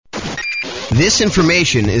This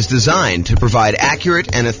information is designed to provide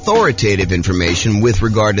accurate and authoritative information with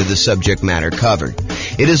regard to the subject matter covered.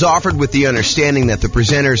 It is offered with the understanding that the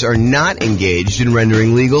presenters are not engaged in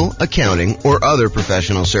rendering legal, accounting, or other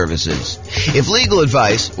professional services. If legal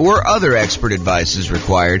advice or other expert advice is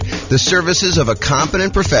required, the services of a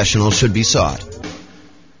competent professional should be sought.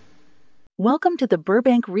 Welcome to the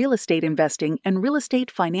Burbank Real Estate Investing and Real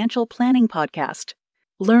Estate Financial Planning Podcast.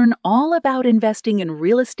 Learn all about investing in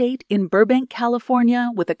real estate in Burbank,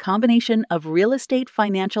 California with a combination of real estate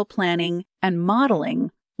financial planning and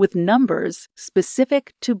modeling with numbers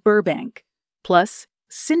specific to Burbank, plus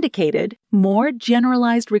syndicated, more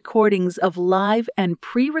generalized recordings of live and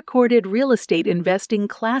pre-recorded real estate investing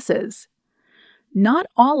classes. Not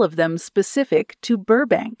all of them specific to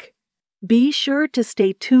Burbank. Be sure to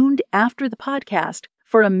stay tuned after the podcast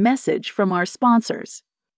for a message from our sponsors.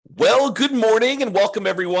 Well, good morning and welcome,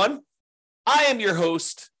 everyone. I am your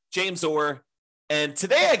host, James Orr, and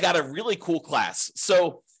today I got a really cool class.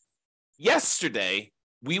 So yesterday,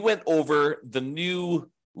 we went over the new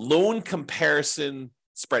loan comparison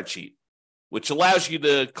spreadsheet, which allows you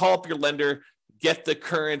to call up your lender, get the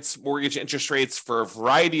current mortgage interest rates for a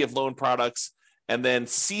variety of loan products, and then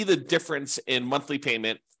see the difference in monthly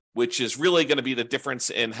payment, which is really going to be the difference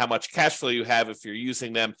in how much cash flow you have if you're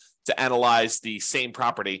using them to analyze the same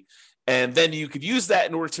property. And then you could use that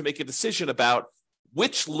in order to make a decision about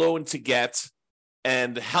which loan to get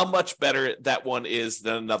and how much better that one is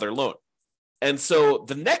than another loan. And so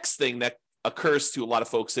the next thing that occurs to a lot of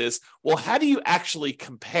folks is, well, how do you actually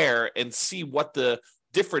compare and see what the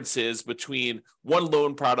difference is between one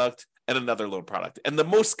loan product and another loan product? And the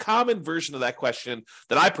most common version of that question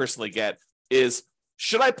that I personally get is,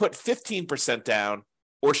 should I put 15% down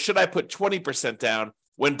or should I put 20% down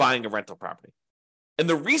when buying a rental property? And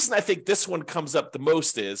the reason I think this one comes up the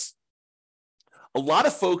most is a lot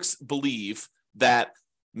of folks believe that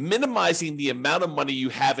minimizing the amount of money you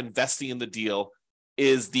have investing in the deal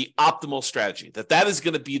is the optimal strategy, that is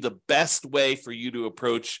going to be the best way for you to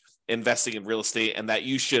approach investing in real estate, and that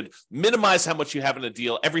you should minimize how much you have in a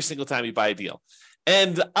deal every single time you buy a deal.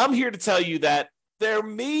 And I'm here to tell you that there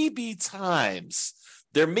may be times,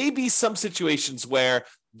 there may be some situations where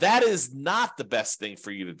that is not the best thing for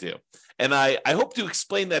you to do. And I hope to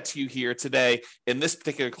explain that to you here today in this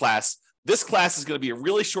particular class. This class is going to be a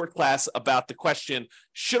really short class about the question,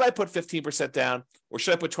 should I put 15% down or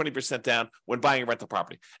should I put 20% down when buying a rental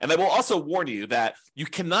property? And I will also warn you that you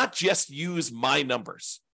cannot just use my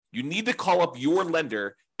numbers. You need to call up your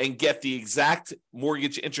lender and get the exact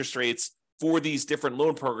mortgage interest rates for these different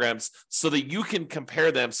loan programs so that you can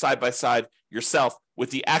compare them side by side yourself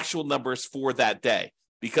with the actual numbers for that day,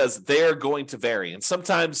 because they're going to vary. And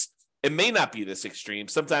sometimes it may not be this extreme.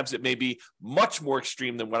 Sometimes it may be much more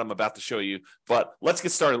extreme than what I'm about to show you, but let's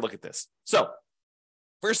get started and look at this. So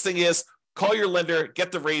first thing is, call your lender,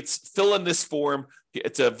 get the rates, fill in this form.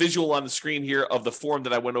 It's a visual on the screen here of the form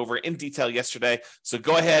that I went over in detail yesterday. So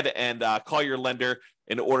go ahead and call your lender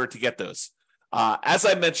in order to get those. As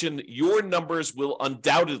I mentioned, your numbers will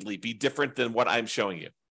undoubtedly be different than what I'm showing you.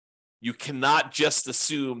 You cannot just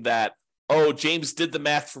assume that, oh, James did the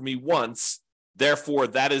math for me once, therefore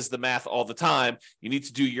that is the math all the time. You need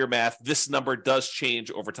to do your math. This number does change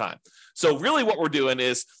over time. So really what we're doing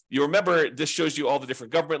is, you remember this shows you all the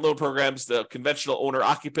different government loan programs, the conventional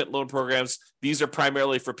owner-occupant loan programs. These are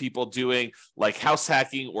primarily for people doing like house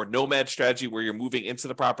hacking or nomad strategy where you're moving into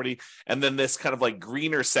the property. And then this kind of like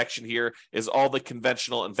greener section here is all the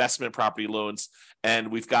conventional investment property loans.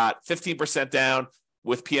 And we've got 15% down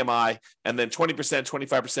with PMI, and then 20%,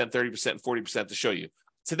 25%, 30%, and 40% to show you.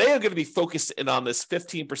 Today, I'm going to be focused in on this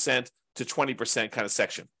 15% to 20% kind of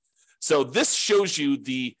section. So this shows you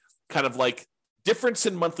the kind of like difference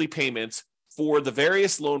in monthly payments for the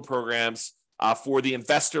various loan programs for the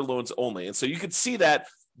investor loans only. And so you can see that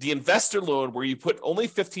the investor loan where you put only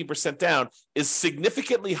 15% down is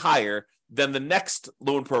significantly higher than the next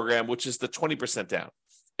loan program, which is the 20% down.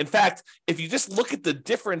 In fact, if you just look at the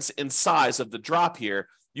difference in size of the drop here,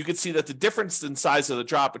 you can see that the difference in size of the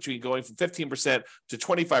drop between going from 15% to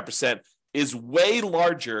 25% is way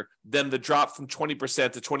larger than the drop from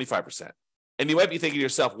 20% to 25%. And you might be thinking to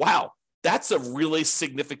yourself, wow, that's a really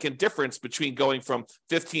significant difference between going from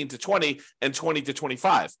 15 to 20 and 20 to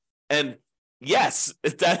 25. And yes,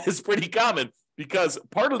 that is pretty common, because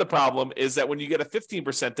part of the problem is that when you get a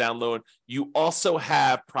 15% down loan, you also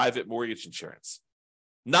have private mortgage insurance.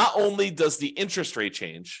 Not only does the interest rate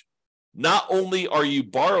change, not only are you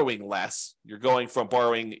borrowing less, you're going from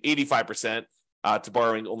borrowing 85% to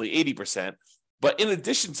borrowing only 80%, but in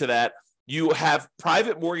addition to that, you have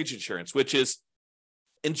private mortgage insurance, which is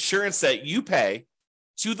insurance that you pay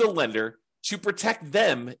to the lender to protect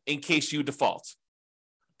them in case you default.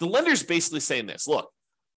 The lender's basically saying this, look,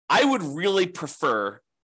 I would really prefer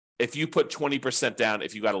if you put 20% down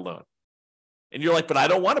if you got a loan. And you're like, but I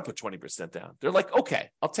don't want to put 20% down. They're like, okay,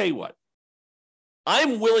 I'll tell you what.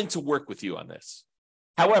 I'm willing to work with you on this.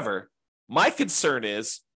 However, my concern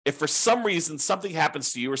is if for some reason something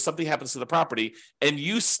happens to you or something happens to the property and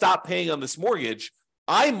you stop paying on this mortgage,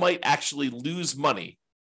 I might actually lose money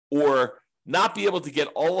or not be able to get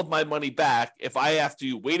all of my money back if I have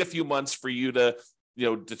to wait a few months for you to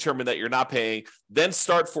determine that you're not paying, then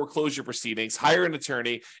start foreclosure proceedings, hire an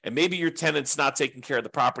attorney, and maybe your tenant's not taking care of the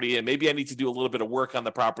property, and maybe I need to do a little bit of work on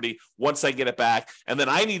the property once I get it back, and then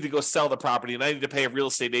I need to go sell the property, and I need to pay a real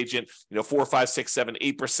estate agent, 4, 5, 6, 7,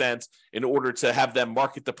 8% in order to have them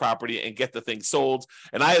market the property and get the thing sold.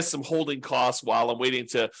 And I have some holding costs while I'm waiting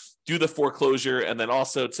to do the foreclosure, and then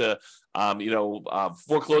also to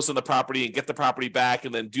foreclose on the property and get the property back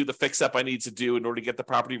and then do the fix up I need to do in order to get the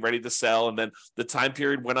property ready to sell. And then the time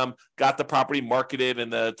period when I'm got the property marketed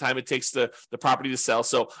and the time it takes the property to sell.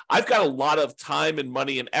 So I've got a lot of time and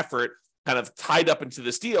money and effort kind of tied up into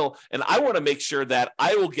this deal. And I want to make sure that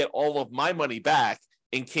I will get all of my money back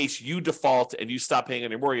in case you default and you stop paying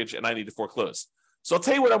on your mortgage and I need to foreclose. So I'll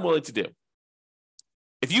tell you what I'm willing to do.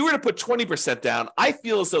 If you were to put 20% down, I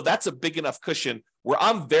feel as though that's a big enough cushion where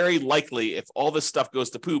I'm very likely, if all this stuff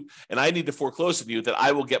goes to poop and I need to foreclose with you, that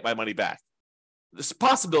I will get my money back. There's a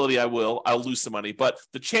possibility I'll lose some money, but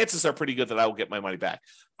the chances are pretty good that I will get my money back.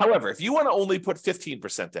 However, if you want to only put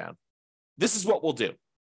 15% down, this is what we'll do.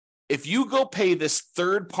 If you go pay this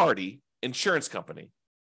third-party insurance company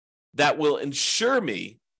that will insure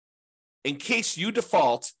me in case you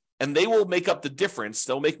default, and they will make up the difference,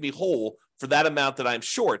 they'll make me whole for that amount that I'm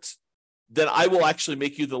short, then I will actually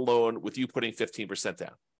make you the loan with you putting 15%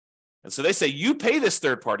 down. And so they say, you pay this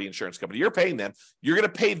third-party insurance company, you're paying them, you're going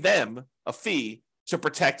to pay them a fee to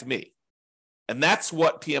protect me. And that's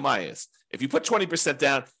what PMI is. If you put 20%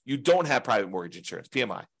 down, you don't have private mortgage insurance,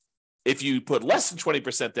 PMI. If you put less than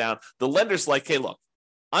 20% down, the lender's like, hey, look,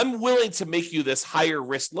 I'm willing to make you this higher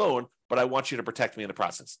risk loan, but I want you to protect me in the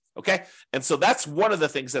process, okay? And so that's one of the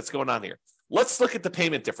things that's going on here. Let's look at the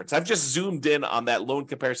payment difference. I've just zoomed in on that loan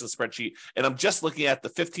comparison spreadsheet, and I'm just looking at the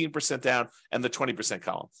 15% down and the 20%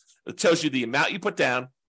 column. It tells you the amount you put down,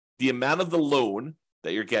 the amount of the loan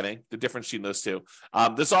that you're getting, the difference between those two.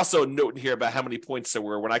 There's also a note in here about how many points there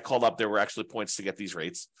were. When I called up, there were actually points to get these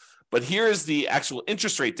rates. But here is the actual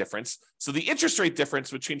interest rate difference. So the interest rate difference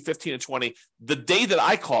between 15 and 20, the day that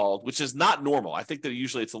I called, which is not normal. I think that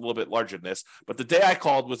usually it's a little bit larger than this, but the day I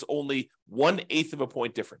called was only 1/8 of a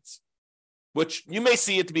point difference, which you may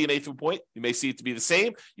see it to be 1/8 of a point. You may see it to be the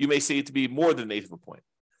same. You may see it to be more than 1/8 of a point.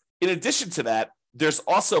 In addition to that, there's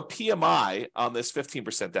also PMI on this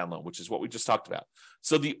 15% down loan, which is what we just talked about.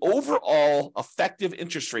 So the overall effective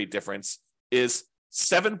interest rate difference is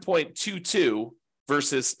 7.22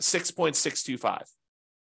 versus 6.625.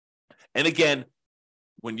 And again,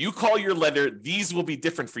 when you call your lender, these will be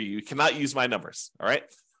different for you. You cannot use my numbers, all right?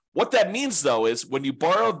 What that means, though, is when you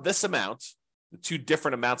borrow this amount, the two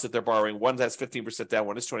different amounts that they're borrowing, one has 15% down,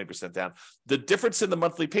 one is 20% down, the difference in the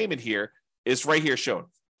monthly payment here is right here shown.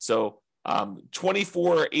 So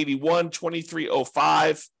 $24.81,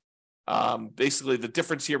 $23.05. Basically, the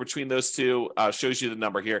difference here between those two shows you the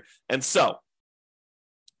number here. And so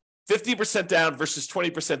 50% down versus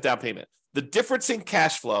 20% down payment. The difference in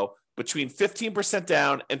cash flow between 15%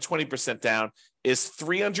 down and 20% down is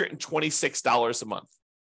 $326 a month.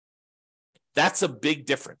 That's a big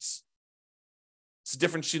difference. It's the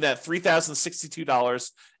difference between that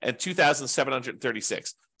 $3,062 and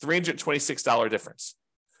 $2,736, $326 difference.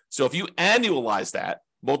 So if you annualize that,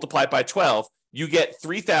 multiply it by 12, you get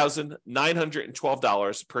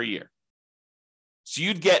 $3,912 per year. So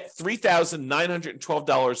you'd get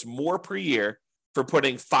 $3,912 more per year for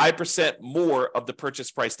putting 5% more of the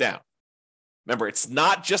purchase price down. Remember, it's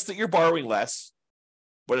not just that you're borrowing less,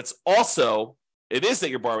 but it is that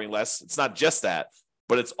you're borrowing less. It's not just that,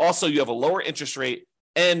 but it's also you have a lower interest rate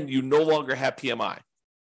and you no longer have PMI.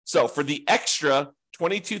 So for the extra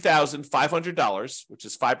 $22,500, which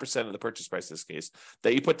is 5% of the purchase price in this case,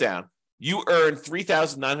 that you put down, you earn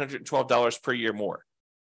 $3,912 per year more,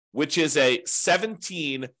 which is a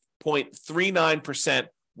 17.39%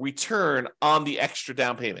 return on the extra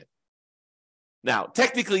down payment. Now,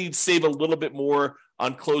 technically, you'd save a little bit more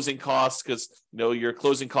on closing costs because your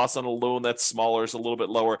closing costs on a loan that's smaller is a little bit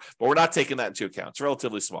lower, but we're not taking that into account. It's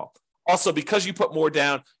relatively small. Also, because you put more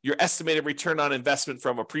down, your estimated return on investment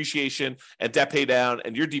from appreciation and debt pay down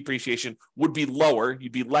and your depreciation would be lower.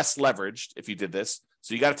 You'd be less leveraged if you did this.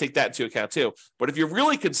 So you got to take that into account too. But if you're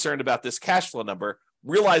really concerned about this cash flow number,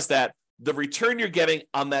 realize that the return you're getting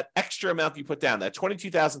on that extra amount you put down, that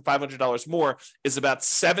 $22,500 more, is about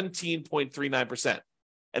 17.39%.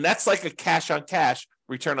 And that's like a cash on cash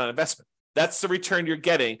return on investment. That's the return you're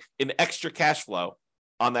getting in extra cash flow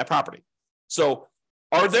on that property. So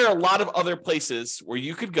are there a lot of other places where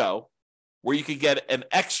you could go where you could get an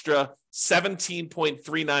extra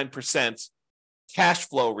 17.39% cash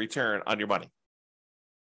flow return on your money?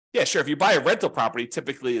 Yeah, sure. If you buy a rental property,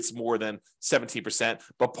 typically it's more than 17%,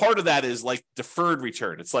 but part of that is like deferred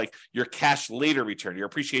return. It's like your cash later return, your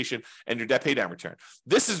appreciation and your debt pay down return.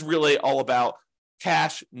 This is really all about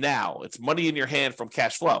cash now. It's money in your hand from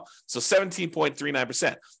cash flow. So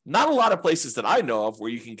 17.39%. Not a lot of places that I know of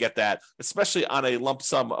where you can get that, especially on a lump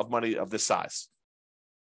sum of money of this size.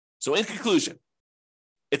 So in conclusion,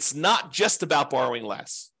 it's not just about borrowing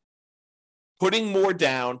less. Putting more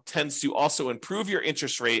down tends to also improve your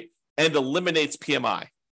interest rate and eliminates PMI.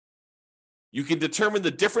 You can determine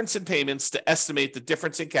the difference in payments to estimate the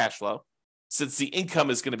difference in cash flow, since the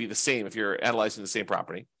income is going to be the same if you're analyzing the same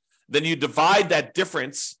property. Then you divide that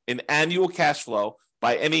difference in annual cash flow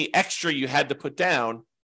by any extra you had to put down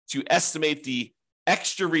to estimate the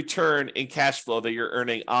extra return in cash flow that you're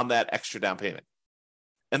earning on that extra down payment.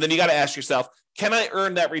 And then you got to ask yourself, can I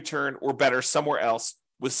earn that return or better somewhere else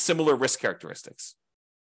with similar risk characteristics?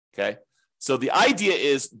 Okay. So the idea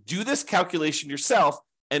is do this calculation yourself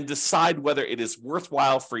and decide whether it is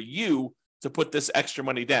worthwhile for you to put this extra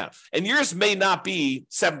money down. And yours may not be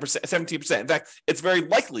 7%, 17%. In fact, it's very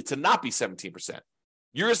likely to not be 17%.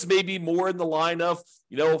 Yours may be more in the line of,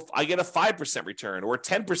 if I get a 5% return or a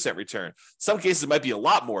 10% return. Some cases it might be a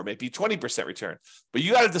lot more, maybe 20% return. But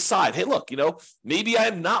you got to decide, hey, look, maybe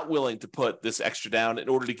I'm not willing to put this extra down in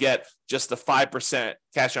order to get just a 5%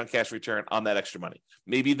 cash on cash return on that extra money.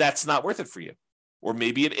 Maybe that's not worth it for you. Or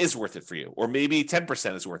maybe it is worth it for you. Or maybe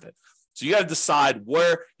 10% is worth it. So you got to decide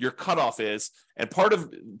where your cutoff is. And part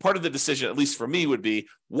of the decision, at least for me, would be,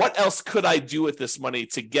 what else could I do with this money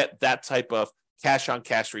to get that type of cash on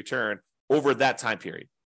cash return over that time period?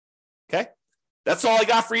 Okay. That's all I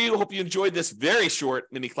got for you. Hope you enjoyed this very short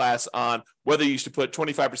mini class on whether you should put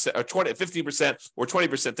 25% or 15% or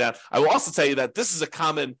 20% down. I will also tell you that this is a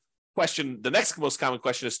common question. The next most common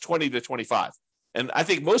question is 20 to 25. And I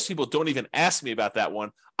think most people don't even ask me about that one.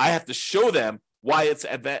 I have to show them why it's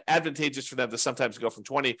advantageous for them to sometimes go from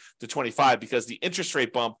 20 to 25, because the interest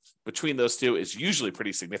rate bump between those two is usually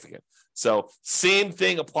pretty significant. So same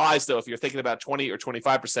thing applies, though, if you're thinking about 20 or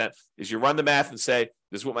 25%, is you run the math and say,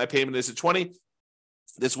 this is what my payment is at 20,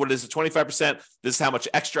 this is what it is at 25%, this is how much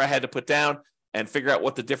extra I had to put down, and figure out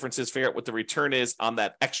what the difference is, figure out what the return is on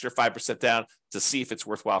that extra 5% down to see if it's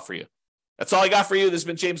worthwhile for you. That's all I got for you. This has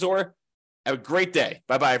been James Orr. Have a great day.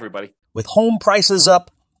 Bye-bye, everybody. With home prices up,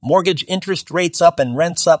 mortgage interest rates up, and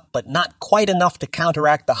rents up, but not quite enough to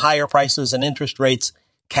counteract the higher prices and interest rates,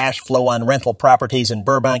 cash flow on rental properties in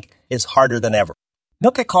Burbank is harder than ever.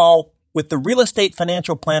 Book a call with the Real Estate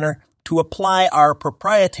Financial Planner to apply our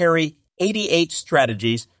proprietary 88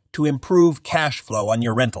 strategies to improve cash flow on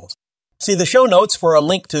your rentals. See the show notes for a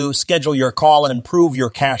link to schedule your call and improve your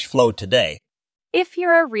cash flow today. If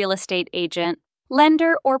you're a real estate agent,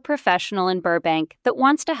 lender, or professional in Burbank that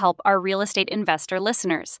wants to help our real estate investor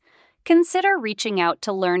listeners, consider reaching out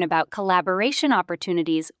to learn about collaboration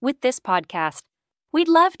opportunities with this podcast. We'd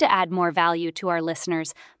love to add more value to our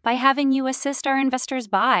listeners by having you assist our investors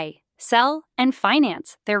buy, sell, and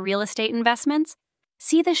finance their real estate investments.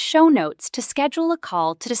 See the show notes to schedule a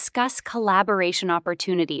call to discuss collaboration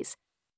opportunities.